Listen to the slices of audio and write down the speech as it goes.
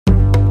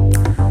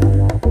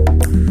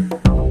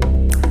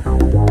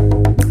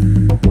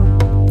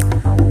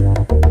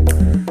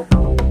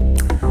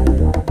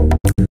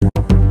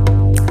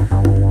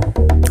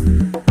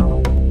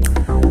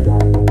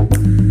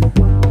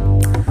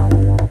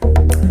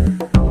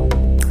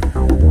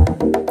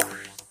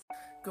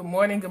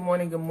good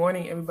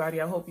morning,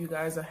 everybody. I hope you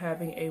guys are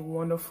having a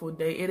wonderful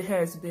day. It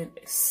has been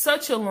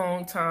such a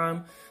long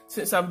time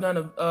since I've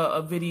done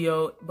a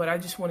video, but I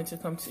just wanted to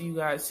come to you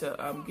guys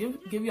to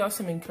give y'all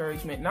some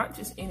encouragement. Not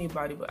just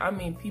anybody, but I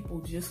mean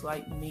people just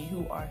like me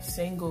who are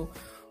single,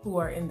 who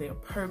are in their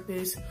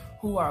purpose,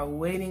 who are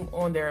waiting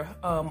on their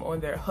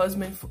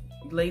husband.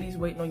 Ladies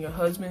waiting on your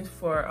husbands,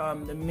 for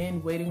the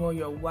men waiting on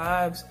your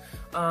wives,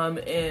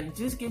 and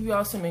just give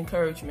y'all some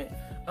encouragement.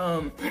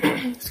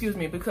 Excuse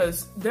me,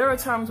 because there are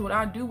times when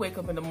I do wake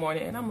up in the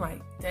morning and I'm like,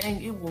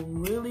 dang, it will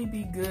really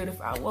be good if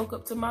I woke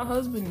up to my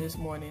husband this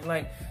morning.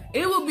 Like,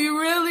 it would be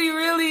really,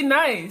 really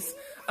nice.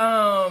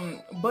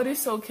 But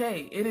it's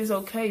okay. It is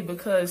okay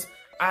because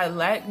I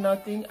lack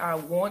nothing. I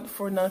want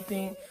for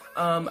nothing.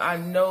 I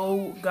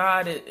know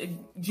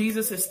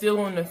Jesus is still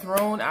on the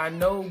throne. I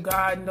know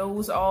God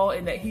knows all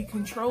and that he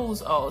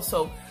controls all.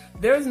 So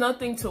there's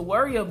nothing to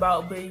worry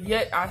about, but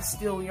yet I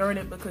still yearn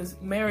it because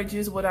marriage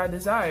is what I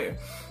desire.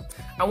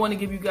 I want to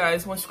give you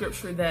guys one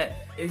scripture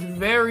that is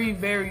very,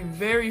 very,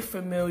 very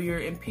familiar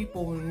and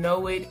people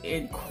know it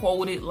and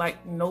quote it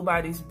like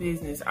nobody's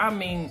business. I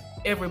mean,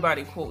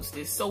 everybody quotes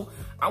this. So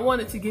I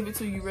wanted to give it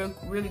to you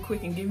really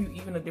quick and give you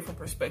even a different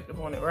perspective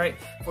on it, right?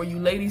 For you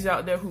ladies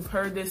out there who've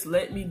heard this,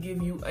 let me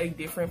give you a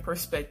different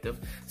perspective.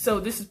 So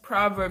this is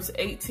Proverbs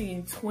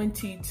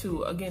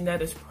 18:22. Again,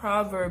 that is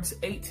Proverbs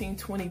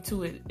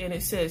 18:22, and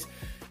it says,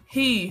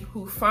 "He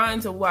who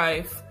finds a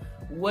wife,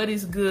 what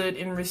is good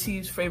and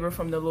receives favor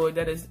from the Lord."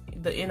 That is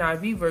the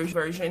NIV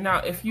version. Now,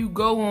 if you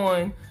go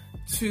on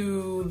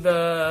to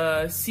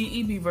the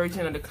CEB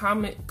version or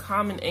the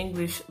Common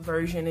English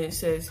version, it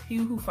says, "He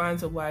who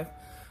finds a wife,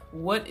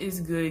 what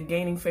is good,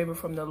 gaining favor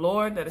from the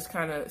Lord." That is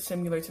kind of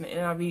similar to the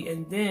NIV.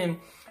 And then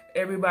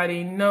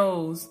everybody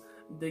knows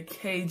the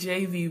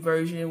KJV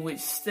version, which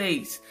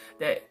states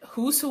that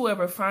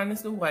whosoever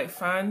findeth the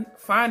wife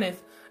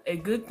findeth a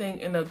good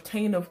thing and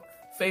obtaineth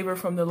favor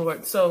from the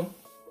Lord. So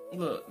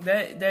look,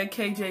 that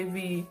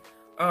KJV,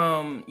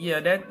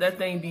 that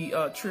thing be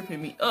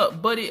tripping me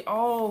up, but it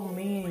all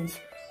means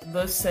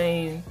the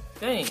same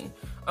thing.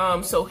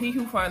 So he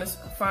who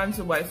finds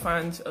a wife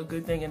finds a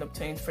good thing and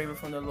obtains favor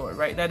from the Lord,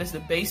 right? That is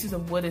the basis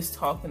of what it's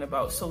talking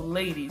about. So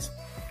ladies,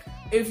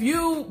 if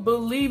you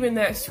believe in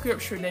that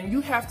scripture, then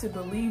you have to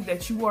believe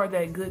that you are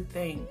that good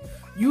thing.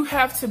 You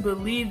have to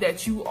believe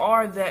that you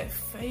are that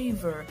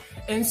favor.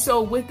 And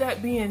so with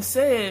that being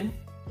said,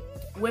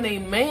 when a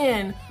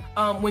man,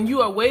 when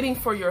you are waiting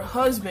for your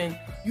husband,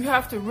 you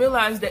have to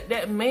realize that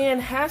that man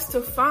has to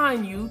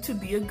find you to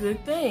be a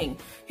good thing.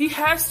 He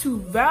has to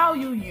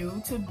value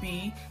you to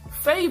be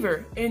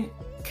favor. And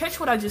catch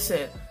what I just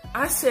said.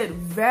 I said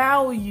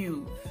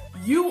value.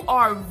 You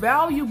are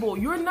valuable.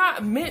 You're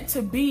not meant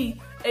to be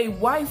a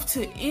wife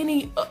to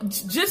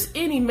just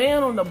any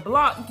man on the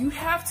block. You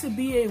have to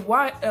be a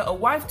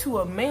wife to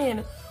a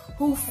man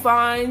who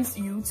finds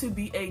you to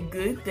be a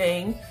good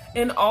thing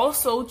and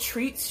also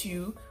treats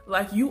you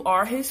like you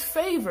are his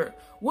favor.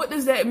 What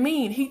does that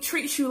mean? He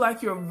treats you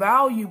like you're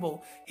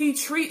valuable. He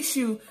treats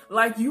you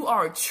like you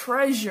are a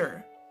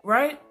treasure,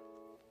 right?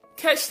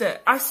 Catch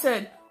that. I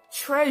said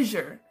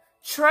treasure.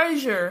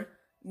 Treasure,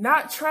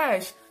 not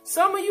trash.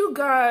 Some of you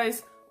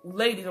guys,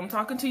 ladies, I'm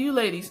talking to you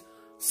ladies.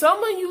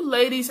 Some of you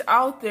ladies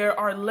out there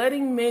are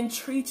letting men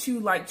treat you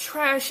like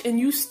trash and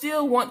you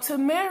still want to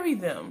marry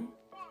them,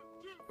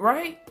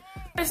 right?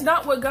 That's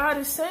not what God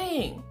is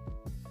saying.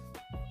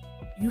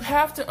 You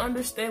have to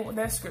understand what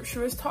that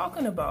scripture is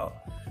talking about.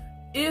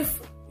 If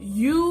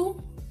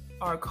you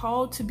are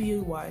called to be a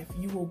wife,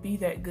 you will be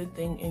that good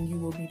thing and you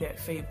will be that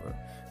favor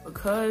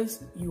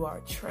because you are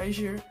a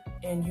treasure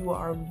and you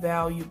are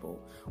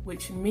valuable,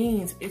 which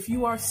means if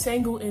you are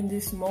single in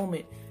this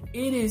moment,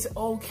 it is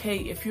okay.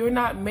 If you're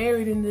not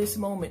married in this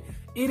moment,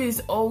 it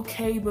is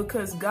okay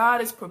because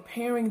God is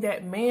preparing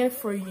that man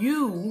for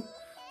you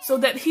so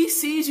that he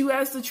sees you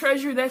as the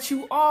treasure that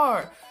you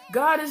are.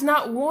 God is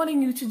not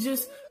wanting you to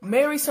just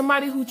marry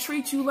somebody who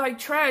treats you like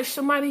trash,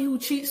 somebody who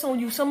cheats on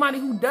you, somebody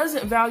who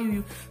doesn't value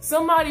you,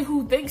 somebody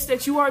who thinks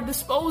that you are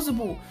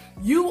disposable.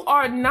 You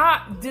are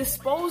not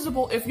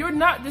disposable. If you're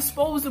not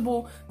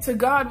disposable to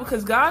God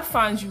because God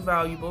finds you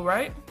valuable,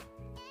 right?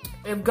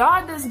 If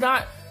God does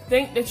not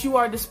think that you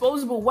are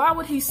disposable, why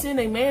would he send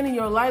a man in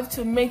your life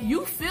to make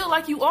you feel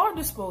like you are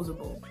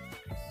disposable?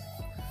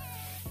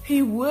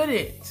 He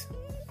wouldn't.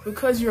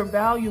 Because you're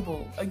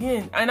valuable.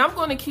 Again, and I'm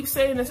going to keep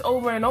saying this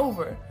over and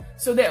over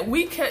so that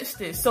we catch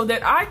this, so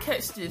that I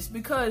catch this,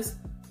 because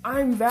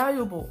I'm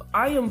valuable.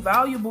 I am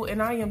valuable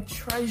and I am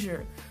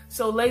treasure.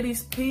 So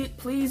ladies,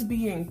 please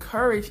be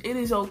encouraged. It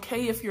is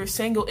okay if you're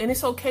single and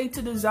it's okay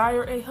to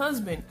desire a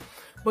husband,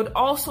 but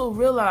also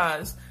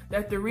realize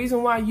that the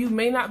reason why you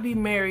may not be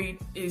married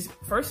is,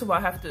 first of all,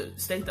 I have to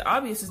state the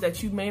obvious, is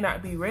that you may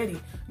not be ready,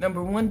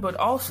 number one, but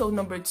also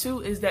number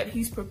two is that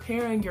he's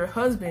preparing your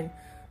husband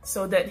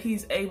so that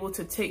he's able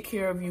to take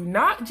care of you,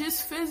 not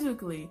just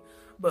physically,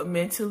 but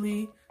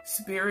mentally,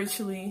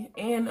 spiritually,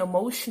 and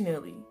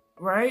emotionally,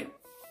 right?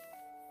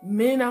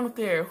 Men out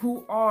there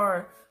who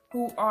are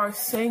who are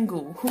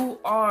single, who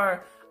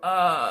are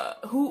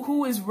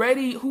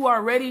who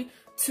are ready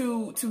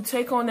to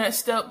take on that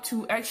step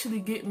to actually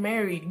get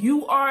married.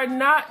 You are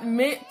not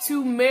meant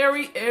to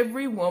marry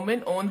every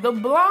woman on the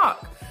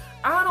block.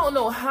 I don't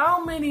know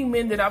how many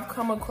men that I've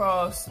come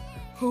across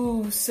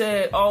who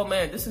said, oh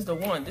man, this is the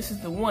one, this is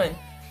the one.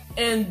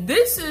 And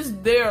this is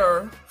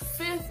their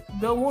fifth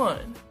the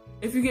one.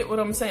 If you get what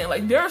I'm saying.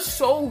 Like, they're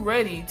so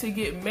ready to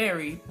get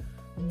married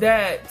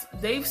that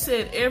they've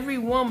said every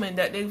woman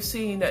that they've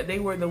seen that they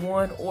were the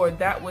one or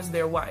that was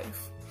their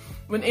wife.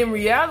 When in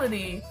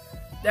reality,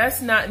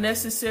 that's not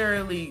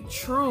necessarily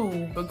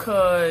true,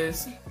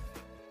 because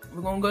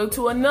we're going to go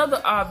to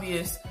another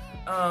obvious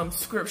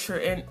scripture,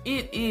 and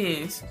it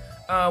is,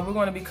 we're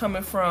going to be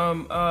coming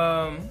from,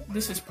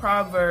 this is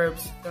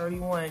Proverbs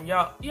 31.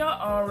 Y'all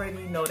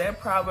already know that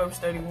Proverbs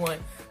 31.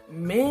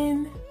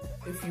 Men,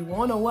 if you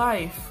want a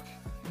wife,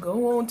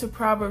 go on to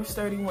Proverbs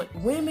 31.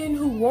 Women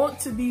who want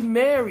to be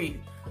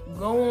married,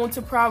 go on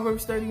to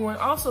Proverbs 31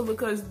 also,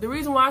 because the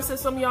reason why I said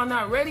some of y'all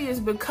not ready is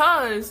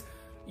because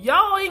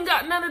y'all ain't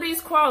got none of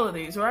these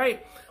qualities,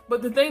 right?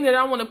 But the thing that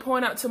I want to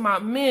point out to my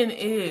men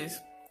is,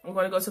 we're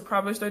going to go to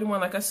Proverbs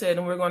 31, like I said,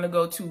 and we're going to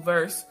go to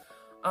verse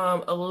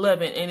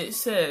 11. And it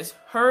says,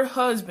 her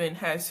husband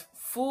has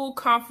full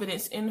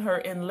confidence in her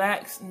and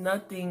lacks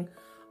nothing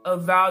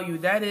of value.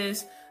 That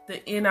is the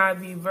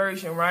NIV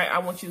version, right? I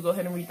want you to go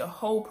ahead and read the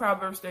whole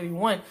Proverbs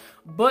 31.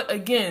 But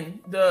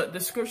again, the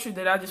scripture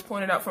that I just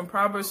pointed out from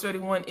Proverbs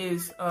 31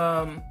 is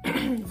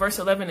verse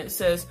 11. It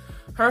says,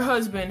 her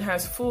husband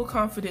has full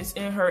confidence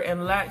in her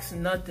and lacks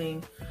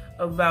nothing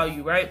of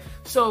value, right?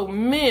 So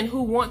men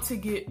who want to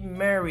get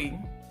married,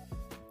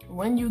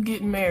 when you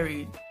get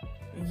married,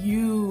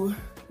 you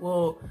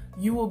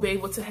will be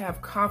able to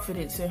have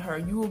confidence in her.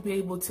 You will be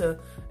able to,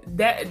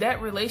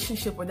 that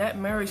relationship or that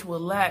marriage will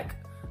lack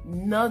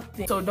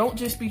nothing. So don't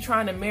just be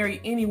trying to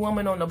marry any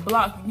woman on the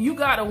block. You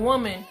got a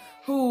woman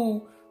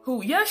who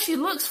yes, she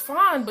looks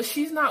fine, but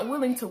she's not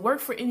willing to work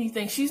for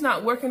anything. She's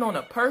not working on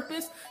a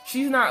purpose.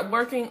 She's not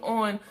working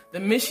on the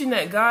mission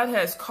that God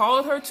has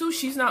called her to.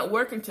 She's not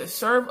working to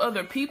serve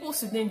other people.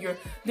 So then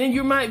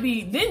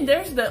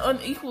there's the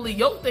unequally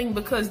yoked thing,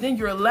 because then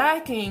you're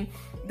lacking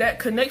that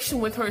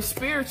connection with her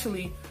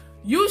spiritually.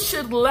 You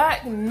should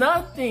lack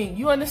nothing.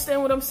 You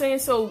understand what I'm saying?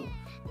 So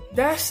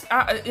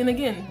and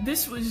again,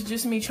 this was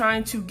just me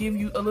trying to give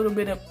you a little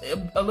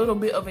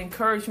bit of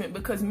encouragement,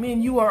 because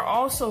men, you are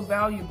also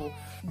valuable.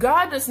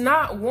 God does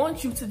not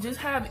want you to just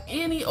have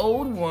any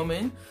old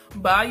woman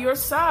by your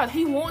side.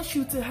 He wants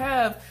you to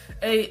have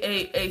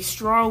a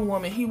strong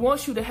woman. He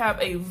wants you to have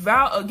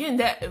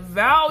that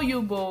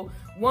valuable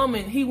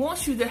woman. He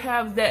wants you to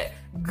have that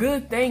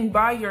good thing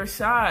by your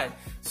side.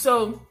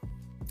 So,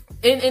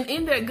 and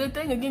in that good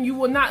thing, again, you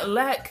will not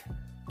lack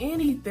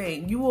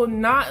anything. You will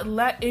not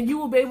lack, and you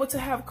will be able to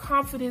have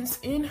confidence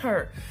in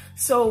her.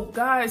 So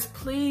guys,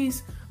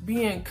 please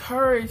be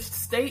encouraged.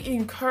 Stay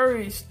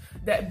encouraged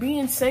that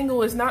being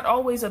single is not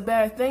always a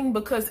bad thing,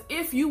 because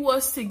if you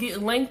was to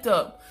get linked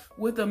up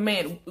with a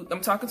man,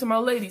 I'm talking to my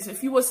ladies,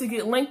 if you was to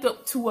get linked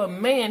up to a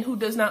man who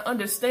does not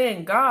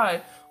understand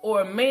God,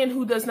 or a man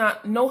who does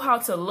not know how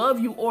to love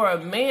you, or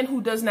a man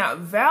who does not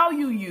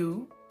value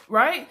you,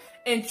 right,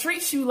 and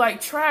treats you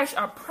like trash,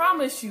 I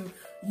promise you,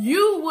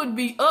 you would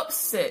be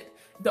upset.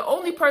 The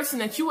only person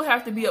that you would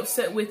have to be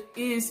upset with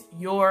is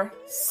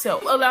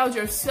yourself. You allowed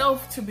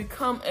yourself to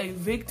become a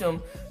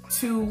victim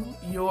to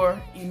your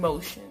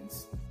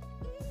emotions.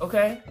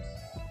 Okay?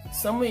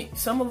 Some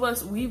of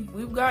us,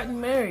 we've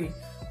gotten married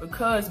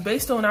because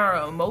based on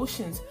our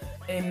emotions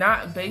and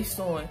not based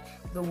on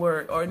the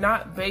word, or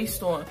not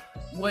based on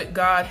what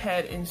God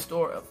had in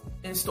store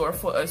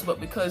for us,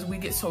 but because we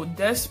get so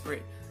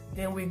desperate,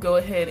 then we go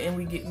ahead and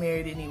we get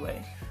married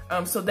anyway.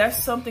 So that's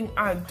something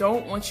I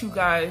don't want you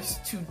guys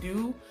to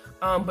do,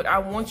 but I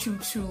want you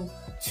to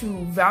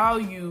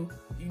value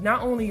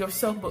not only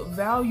yourself, but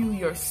value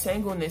your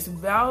singleness,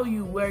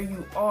 value where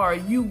you are.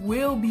 You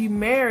will be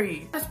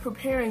married. He's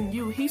preparing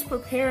you. He's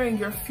preparing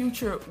your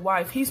future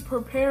wife. He's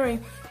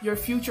preparing your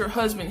future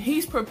husband.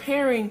 He's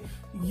preparing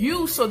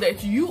you so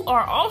that you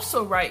are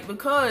also right,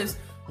 because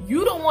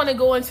you don't want to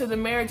go into the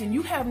marriage and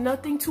you have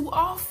nothing to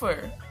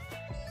offer.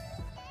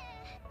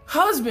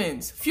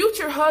 Husbands,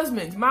 future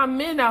husbands, my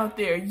men out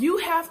there, you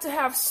have to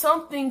have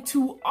something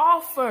to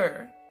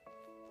offer.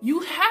 You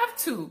have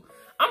to.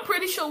 I'm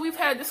pretty sure we've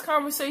had this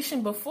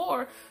conversation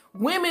before.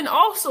 Women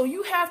also,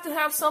 you have to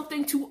have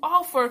something to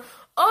offer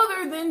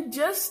other than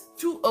just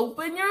to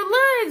open your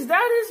legs.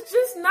 That is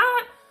just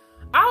not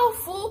our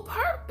full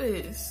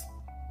purpose.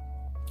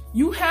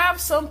 You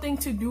have something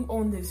to do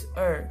on this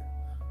earth.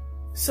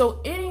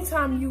 So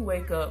anytime you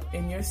wake up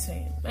and you're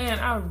saying, man,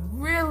 I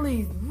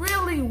really,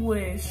 really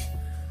wish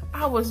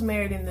I was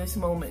married in this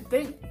moment,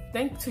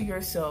 think to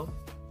yourself,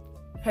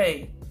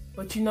 hey,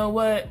 but you know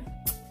what?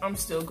 I'm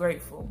still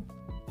grateful.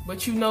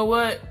 But you know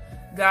what?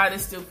 God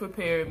is still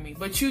preparing me.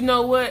 But you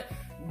know what?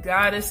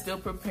 God is still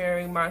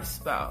preparing my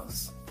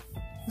spouse.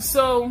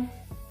 So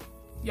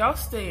y'all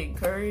stay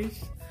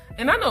encouraged.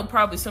 And I know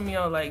probably some of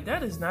y'all like,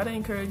 that is not an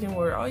encouraging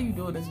word. All you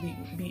doing is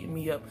beating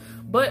me up.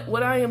 But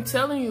what I am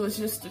telling you is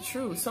just the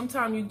truth.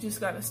 Sometimes you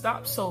just got to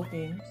stop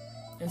sulking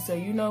and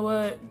say, you know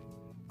what?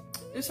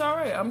 It's all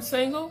right. I'm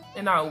single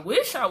and I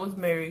wish I was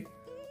married,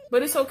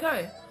 but it's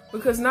okay.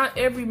 Because not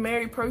every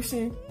married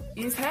person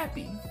is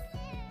happy.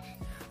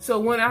 So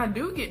when I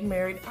do get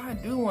married, I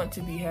do want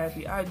to be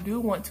happy. I do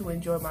want to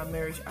enjoy my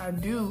marriage. I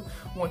do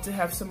want to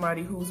have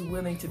somebody who's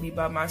willing to be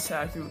by my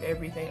side through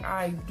everything.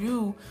 I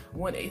do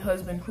want a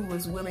husband who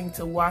is willing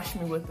to wash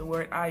me with the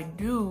word. I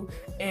do,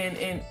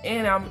 and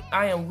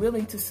I am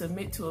willing to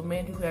submit to a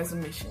man who has a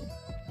mission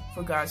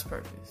for God's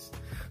purpose.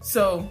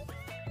 So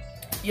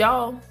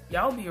y'all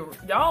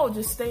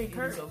just stay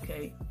encouraged. It is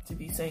okay to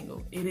be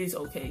single. It is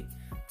okay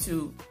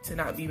to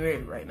not be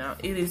married right now.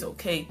 It is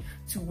okay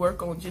to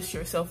work on just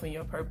yourself and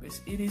your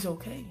purpose. It is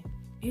okay.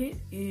 It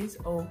is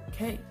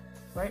okay,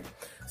 right?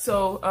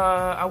 So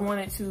I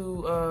wanted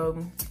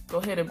to go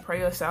ahead and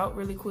pray us out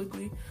really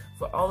quickly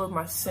for all of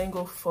my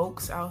single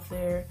folks out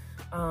there,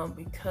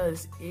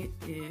 because it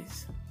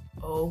is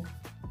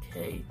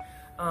okay.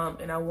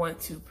 And I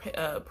want to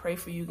pray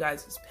for you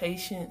guys'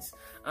 patience,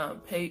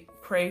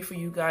 pray for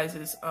you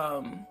guys'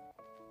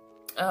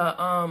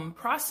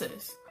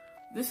 process.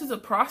 This is a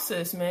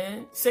process,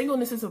 man.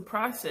 Singleness is a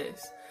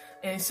process.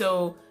 And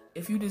so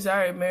if you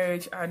desire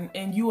marriage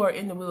and you are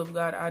in the will of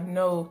God, I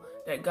know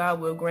that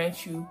God will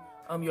grant you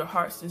your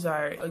heart's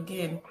desire.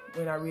 Again,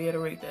 when I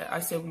reiterate that, I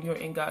said when you're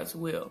in God's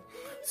will.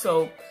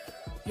 So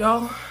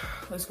y'all,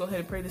 let's go ahead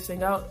and pray this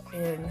thing out,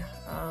 and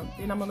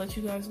then I'm gonna let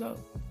you guys go.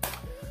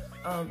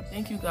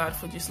 Thank you, God,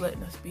 for just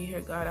letting us be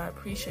here, God. I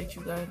appreciate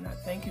you, God, and I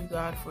thank you,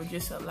 God, for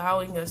just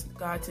allowing us,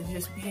 God, to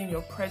just be in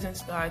your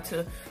presence, God,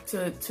 to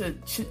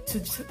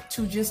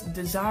just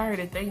desire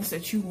the things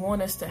that you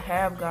want us to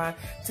have, God,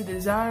 to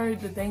desire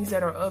the things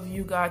that are of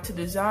you, God, to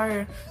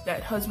desire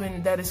that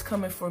husband that is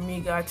coming for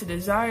me, God, to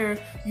desire,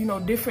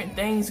 different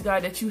things,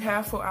 God, that you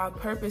have for our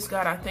purpose,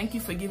 God. I thank you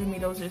for giving me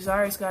those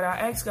desires, God. I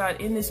ask,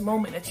 God, in this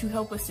moment that you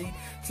help us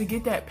to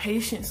get that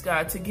patience,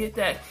 God, to get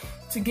that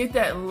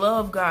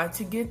love, God,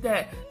 to get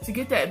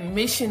that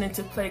mission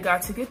into play,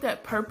 God, to get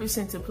that purpose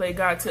into play,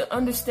 God,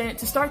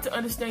 to start to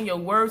understand your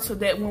word, so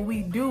that when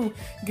we do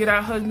get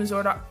our husbands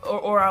or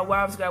our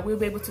wives, God, we'll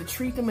be able to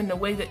treat them in the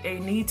way that they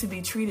need to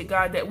be treated,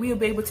 God, that we'll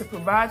be able to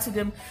provide to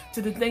them,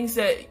 to the things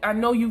that I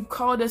know you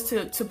called us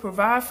to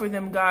provide for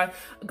them, God.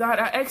 God,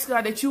 I ask,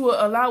 God, that you will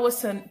allow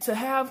us to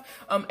have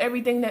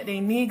everything that they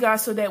need, God,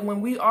 so that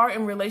when we are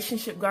in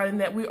relationship, God,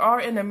 and that we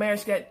are in a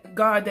marriage,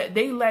 God, that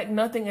they lack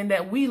nothing and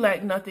that we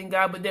lack nothing,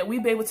 God, but that we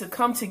be able to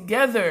come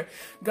together,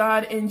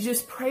 God, and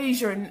just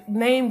praise your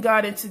name,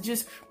 God, and to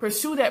just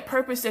pursue that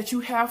purpose that you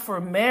have for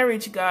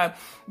marriage, God.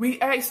 We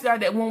ask,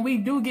 God, that when we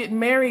do get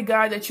married,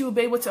 God, that you'll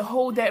be able to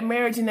hold that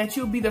marriage and that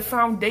you'll be the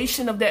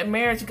foundation of that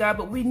marriage, God.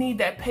 But we need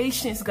that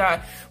patience,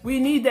 God. We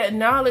need that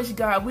knowledge,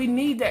 God. We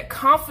need that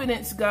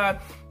confidence,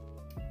 God,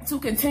 to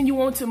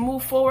continue on to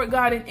move forward,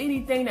 God, in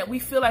anything that we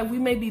feel like we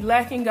may be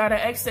lacking, God. I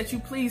ask that you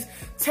please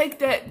take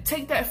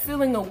that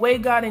feeling away,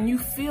 God, and you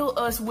fill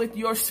us with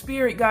your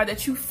spirit, God,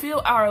 that you fill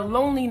our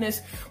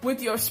loneliness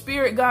with your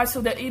spirit, God,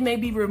 so that it may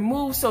be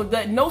removed, so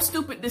that no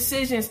stupid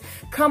decisions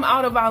come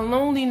out of our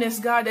loneliness,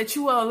 God, that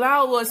you will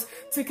allow us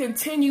to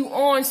continue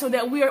on, so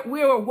that we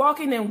are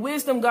walking in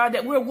wisdom, God,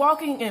 that we're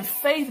walking in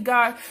faith,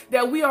 God,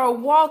 that we are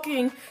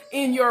walking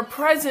in your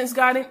presence,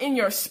 God, and in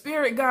your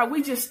spirit, God.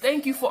 We just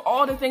thank you for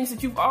all the things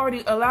that you've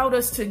already allowed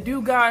us to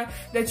do, God,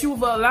 that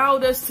you've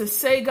allowed us to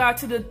say, God,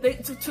 to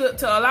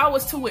allow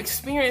us to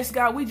experience,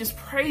 God. We just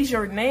praise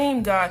your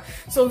name, God.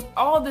 So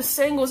all the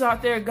singles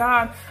out there,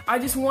 God, I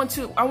want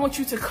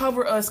you to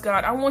cover us,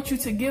 God. I want you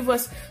to give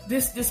us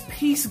this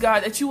peace,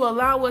 God, that you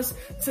allow us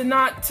to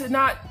not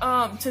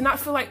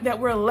feel like that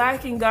we're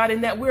lacking, God,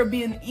 and that we're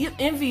being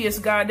envious,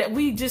 God, that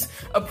we just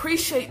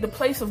appreciate the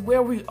place of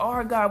where we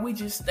are, God. We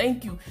just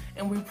thank you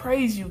and we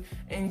praise you.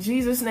 In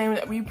Jesus' name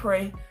that we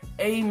pray.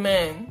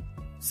 Amen.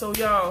 So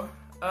y'all,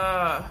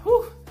 I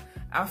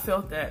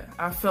felt that.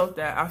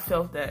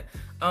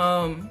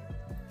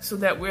 So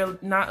that we're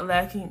not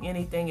lacking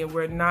anything and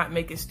we're not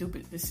making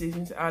stupid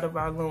decisions out of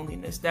our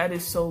loneliness. That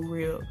is so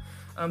real.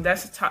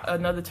 That's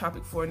another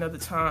topic for another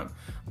time.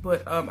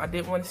 But I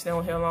didn't want to stay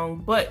on here long.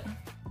 But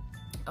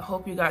I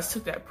hope you guys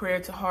took that prayer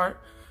to heart.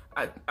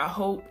 I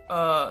hope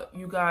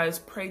you guys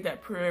prayed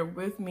that prayer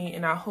with me,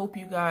 and I hope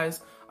you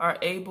guys are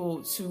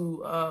able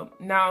to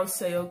now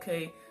say,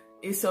 okay,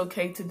 it's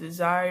okay to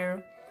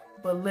desire,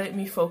 but let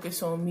me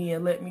focus on me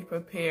and let me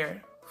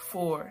prepare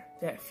for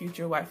that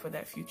future wife or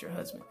that future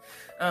husband.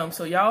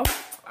 So y'all,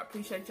 I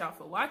appreciate y'all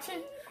for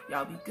watching.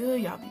 Y'all be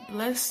good. Y'all be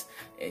blessed.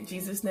 In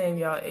Jesus' name,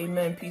 y'all,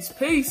 amen. Peace,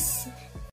 peace.